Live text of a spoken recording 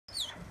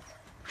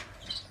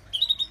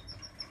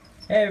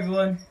Hey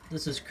everyone,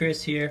 this is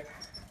Chris here.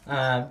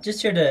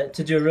 Just here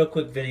to do a real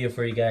quick video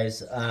for you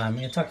guys. I'm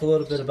going to talk a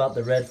little bit about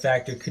the Red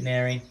Factor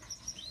Canary.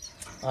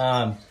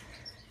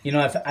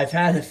 I've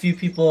had a few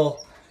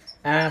people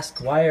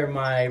ask why are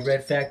my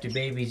Red Factor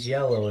babies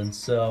yellow, and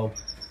so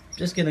I'm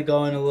just going to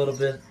go in a little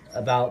bit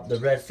about the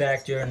Red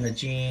Factor and the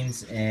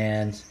genes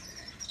and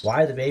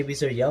why the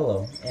babies are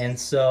yellow. And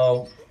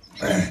so,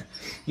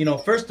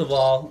 first of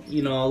all,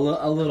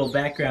 a little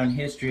background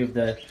history of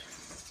the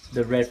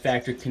Red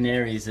Factor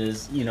canaries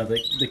is,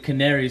 the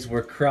canaries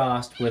were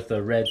crossed with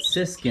a red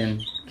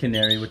siskin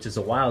canary, which is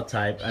a wild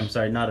type. I'm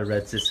sorry, not a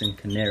red siskin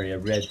canary, a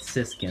red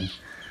siskin,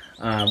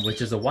 which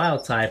is a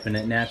wild type, and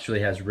it naturally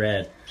has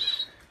red.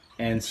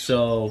 And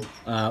so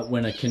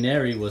when a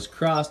canary was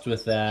crossed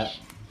with that,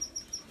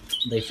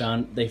 they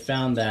found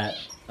that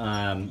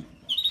the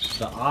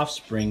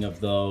offspring of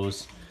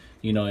those,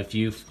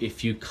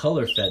 if you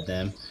color fed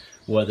them,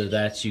 whether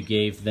that's you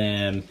gave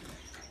them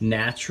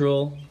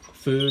natural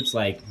foods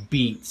like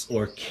beets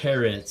or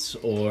carrots,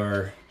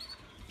 or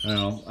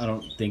I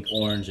don't think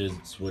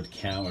oranges would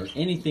count, or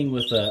anything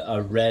with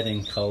a red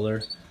in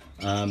color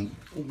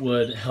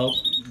would help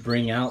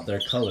bring out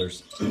their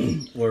colors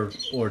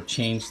or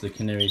change the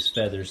canary's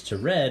feathers to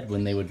red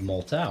when they would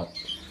molt out.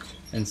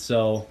 And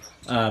so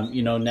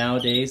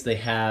nowadays they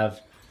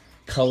have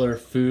color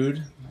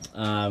food,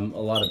 a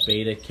lot of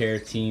beta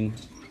carotene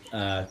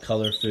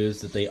color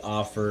foods that they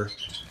offer,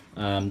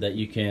 that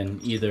you can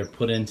either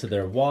put into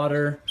their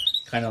water,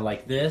 kind of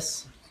like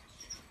this,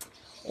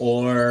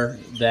 or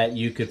that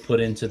you could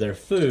put into their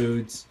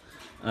foods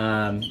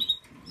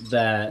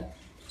that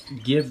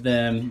give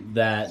them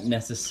that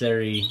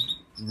necessary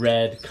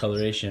red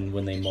coloration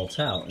when they molt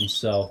out. And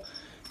so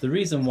the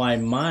reason why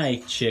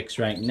my chicks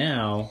right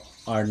now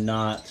are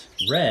not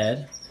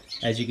red,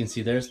 as you can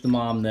see, there's the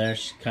mom there,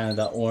 she's kind of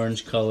the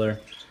orange color.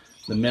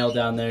 The male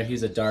down there,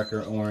 he's a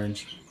darker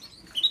orange.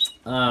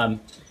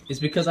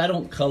 Is because I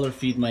don't color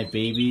feed my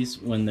babies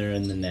when they're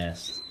in the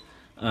nest.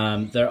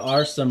 There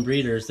are some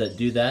breeders that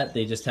do that.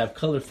 They just have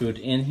color food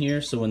in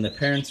here, so when the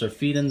parents are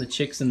feeding the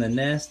chicks in the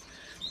nest,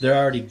 they're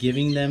already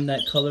giving them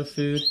that color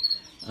food,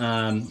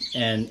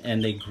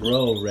 and they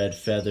grow red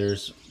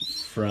feathers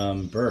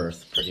from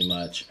birth, pretty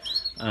much.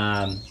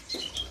 The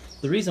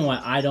reason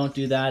why I don't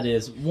do that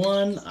is,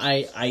 one,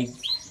 I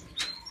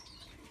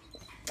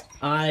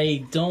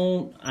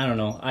don't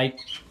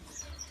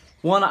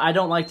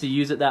like to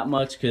use it that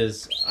much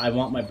because I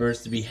want my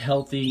birds to be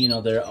healthy.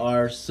 There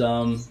are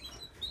some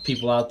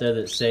people out there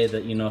that say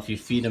that, if you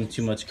feed them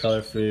too much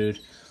color food,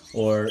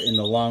 or in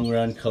the long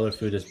run, color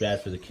food is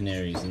bad for the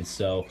canaries. And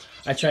so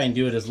I try and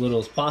do it as little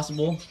as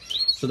possible.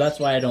 So that's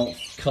why I don't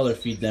color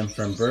feed them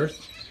from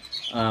birth.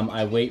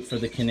 I wait for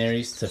the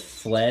canaries to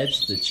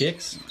fledge the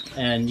chicks,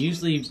 and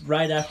usually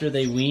right after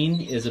they wean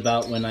is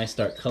about when I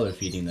start color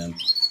feeding them,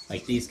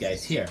 like these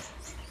guys here.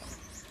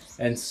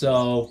 And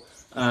so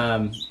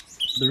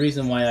the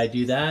reason why I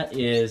do that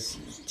is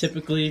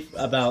typically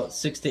about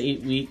 6 to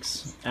 8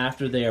 weeks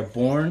after they are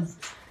born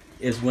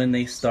is when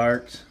they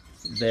start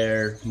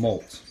their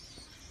molt.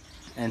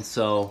 And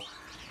so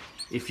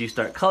if you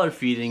start color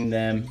feeding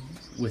them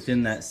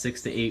within that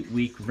 6 to 8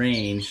 week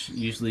range,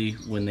 usually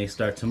when they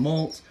start to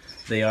molt,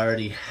 they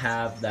already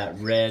have that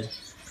red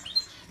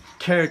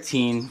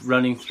carotene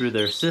running through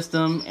their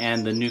system,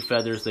 and the new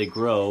feathers they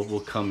grow will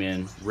come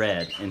in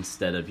red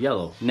instead of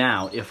yellow.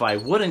 Now, if I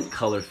wouldn't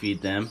color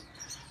feed them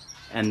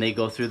and they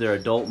go through their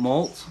adult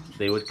molt,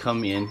 they would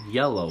come in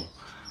yellow.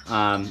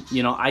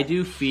 I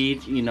do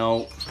feed,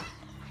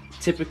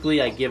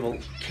 typically I give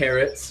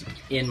carrots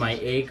in my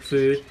egg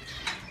food,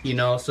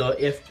 so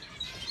if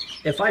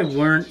I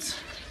weren't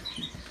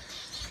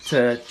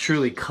to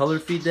truly color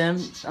feed them,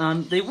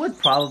 they would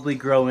probably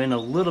grow in a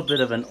little bit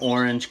of an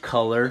orange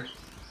color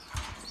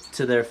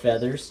to their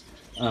feathers,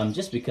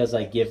 just because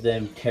I give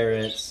them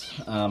carrots.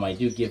 I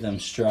do give them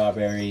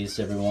strawberries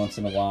every once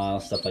in a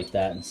while, stuff like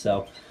that. And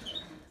so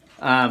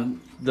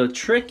the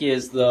trick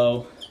is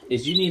you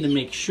need to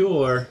make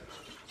sure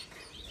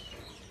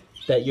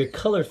that you're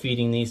color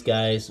feeding these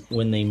guys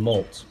when they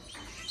molt,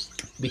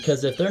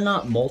 because if they're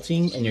not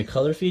molting and you're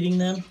color feeding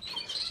them,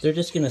 they're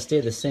just going to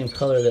stay the same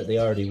color that they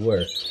already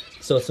were.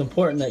 So it's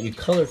important that you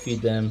color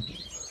feed them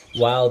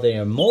while they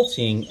are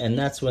molting, and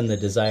that's when the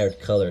desired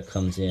color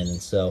comes in.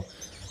 And so,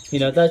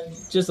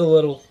 that's just a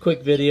little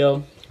quick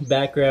video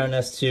background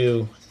as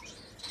to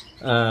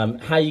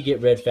how you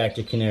get Red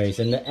Factor canaries.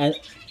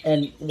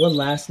 And one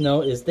last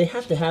note is they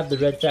have to have the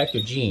Red Factor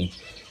gene.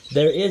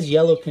 There is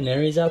yellow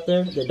canaries out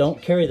there that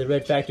don't carry the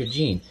Red Factor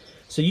gene.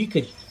 So you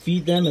could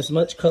feed them as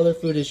much color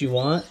food as you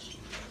want,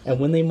 and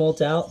when they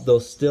molt out, they'll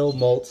still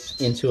molt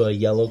into a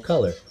yellow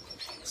color.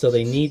 So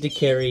they need to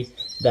carry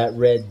that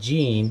red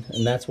gene,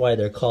 and that's why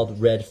they're called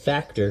Red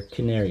Factor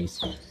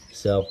canaries.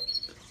 So,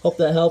 hope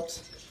that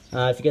helped.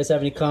 If you guys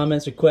have any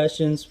comments or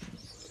questions,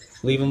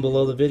 leave them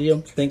below the video.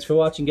 Thanks for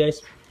watching,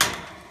 guys.